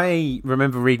 Well, I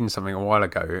remember reading something a while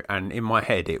ago, and in my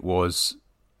head it was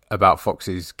about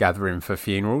foxes gathering for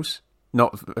funerals,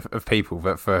 not of people,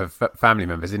 but for family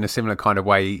members, in a similar kind of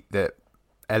way that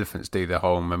elephants do the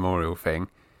whole memorial thing.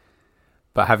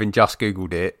 But having just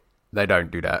Googled it, they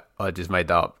don't do that. I just made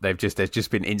that up. There's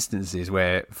just been instances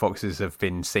where foxes have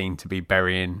been seen to be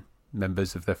burying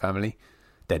members of their family,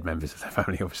 dead members of their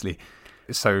family, obviously.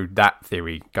 So that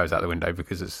theory goes out the window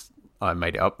because I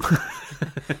made it up.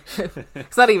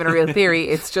 It's not even a real theory.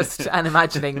 It's just an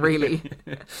imagining, really.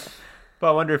 But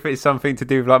I wonder if it's something to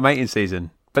do with like mating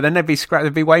season. But then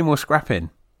there'd be way more scrapping.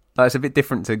 Like, it's a bit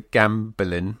different to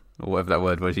gambling or whatever that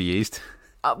word was you used.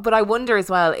 But I wonder as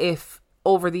well if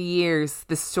over the years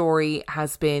the story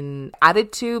has been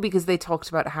added to, because they talked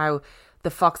about how the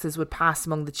foxes would pass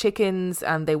among the chickens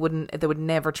and they would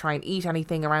never try and eat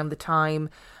anything around the time.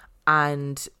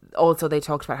 And also they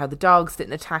talked about how the dogs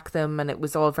didn't attack them, and it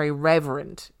was all very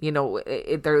reverent. There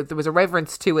was a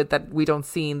reverence to it that we don't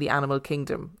see in the animal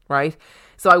kingdom, right?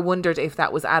 So I wondered if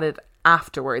that was added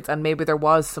afterwards, and maybe there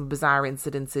was some bizarre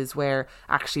incidences where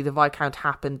actually the Viscount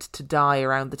happened to die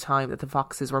around the time that the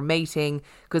foxes were mating,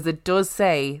 because it does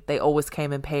say they always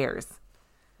came in pairs.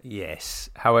 Yes.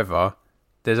 However,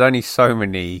 there's only so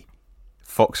many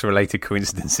fox-related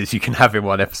coincidences you can have in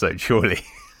one episode, surely.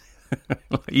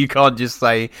 You can't just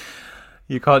say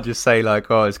like,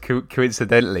 oh, it's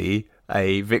coincidentally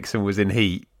a vixen was in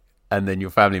heat and then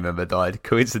your family member died,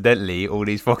 coincidentally, all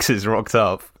these foxes rocked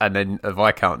up, and then a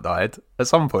Viscount died. At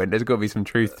some point, there's got to be some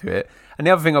truth to it. And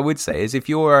the other thing I would say is, if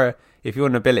you're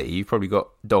nobility, you've probably got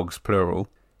dogs, plural.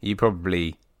 You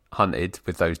probably hunted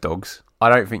with those dogs. I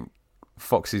don't think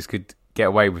foxes could get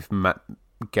away with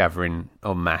gathering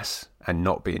en masse and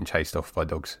not being chased off by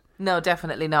dogs. No,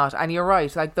 definitely not. And you're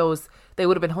right. Like those, they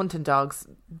would have been hunting dogs,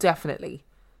 definitely,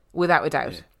 without a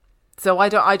doubt. Yeah. So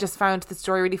I just found the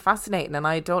story really fascinating, and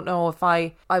I don't know if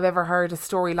I've ever heard a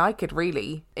story like it,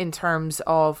 really, in terms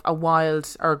of a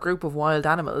group of wild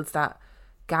animals that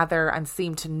gather and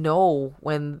seem to know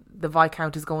when the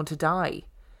Viscount is going to die.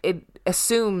 It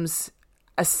assumes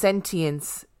a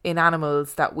sentience in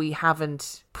animals that we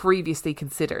haven't previously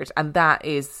considered, and that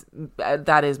is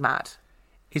mad.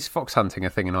 Is fox hunting a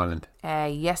thing in Ireland?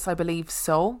 Yes, I believe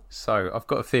so. So I've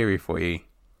got a theory for you.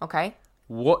 Okay.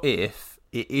 What if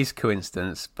it is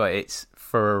coincidence, but it's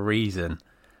for a reason?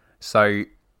 So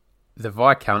the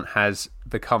Viscount has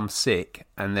become sick,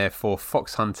 and therefore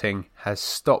fox hunting has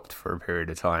stopped for a period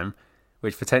of time,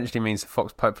 which potentially means the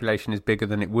fox population is bigger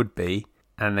than it would be,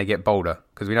 and they get bolder,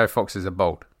 because we know foxes are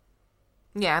bold.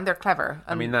 Yeah, and they're clever.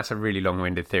 I mean, that's a really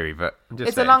long-winded theory, but I'm just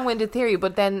It's saying. a long-winded theory,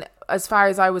 but then, as far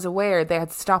as I was aware, they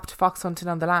had stopped fox hunting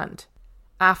on the land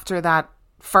after that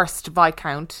first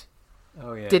Viscount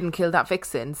didn't kill that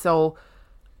vixen. So,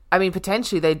 I mean,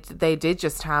 potentially they did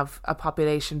just have a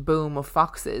population boom of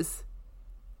foxes,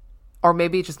 or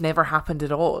maybe it just never happened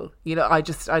at all. You know, I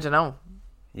don't know.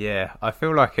 Yeah, I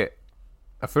feel like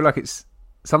it's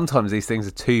sometimes these things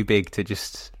are too big to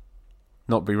just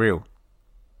not be real.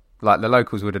 Like, the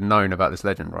locals would have known about this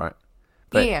legend, right?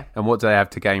 Yeah. And what do they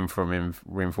have to gain from him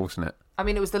reinforcing it? I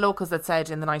mean, it was the locals that said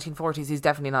in the 1940s he's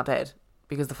definitely not dead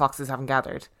because the foxes haven't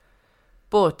gathered.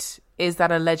 But is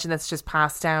that a legend that's just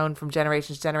passed down from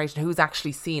generation to generation? Who's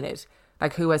actually seen it?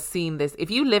 Like, who has seen this? If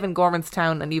you live in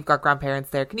Gormanston and you've got grandparents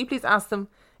there, can you please ask them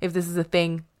if this is a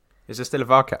thing? Is there still a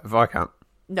Viscount?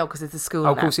 No, because it's a school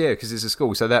now. Of course, yeah, because it's a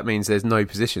school. So that means there's no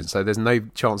position. So there's no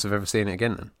chance of ever seeing it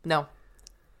again then? No.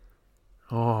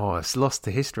 Oh, it's lost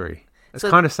to history. It's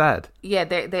kind of sad. Yeah,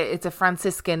 it's a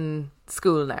Franciscan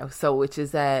school now, so which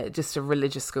is just a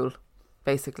religious school,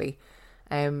 basically.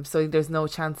 So there's no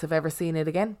chance of ever seeing it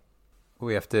again.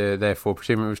 We have to therefore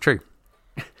presume it was true.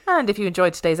 And if you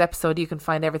enjoyed today's episode, you can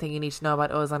find everything you need to know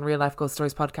about us on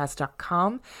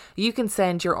reallifeghoststoriespodcast.com. You can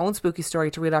send your own spooky story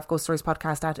to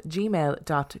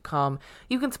reallifeghoststoriespodcast@gmail.com.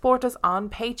 You can support us on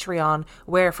Patreon,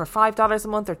 where for $5 a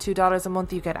month or $2 a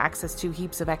month, you get access to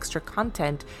heaps of extra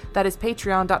content. That is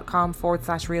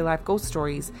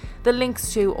patreon.com/reallifeghoststories. The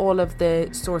links to all of the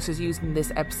sources used in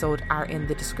this episode are in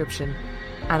the description.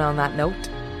 And on that note,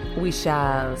 we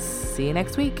shall see you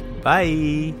next week.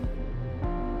 Bye.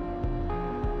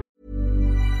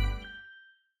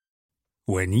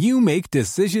 When you make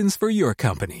decisions for your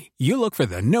company, you look for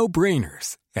the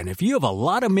no-brainers. And if you have a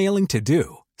lot of mailing to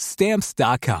do,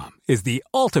 Stamps.com is the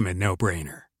ultimate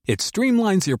no-brainer. It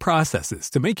streamlines your processes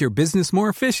to make your business more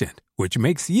efficient, which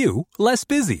makes you less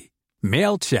busy.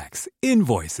 Mail checks,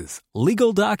 invoices,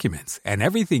 legal documents, and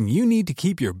everything you need to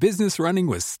keep your business running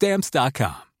with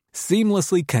Stamps.com.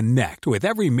 Seamlessly connect with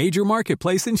every major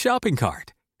marketplace and shopping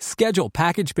cart. Schedule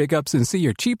package pickups and see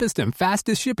your cheapest and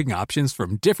fastest shipping options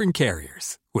from different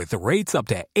carriers, with rates up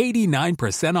to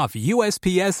 89% off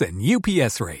USPS and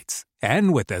UPS rates.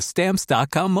 And with the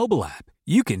Stamps.com mobile app,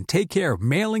 you can take care of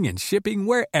mailing and shipping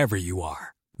wherever you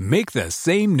are. Make the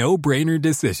same no-brainer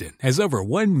decision as over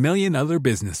 1 million other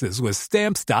businesses with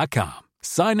Stamps.com.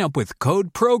 Sign up with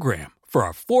code PROGRAM for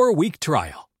a 4-week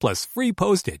trial, plus free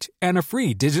postage and a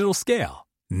free digital scale.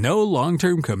 No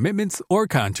long-term commitments or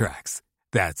contracts.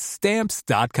 That's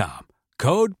Stamps.com.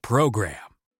 Code PROGRAM.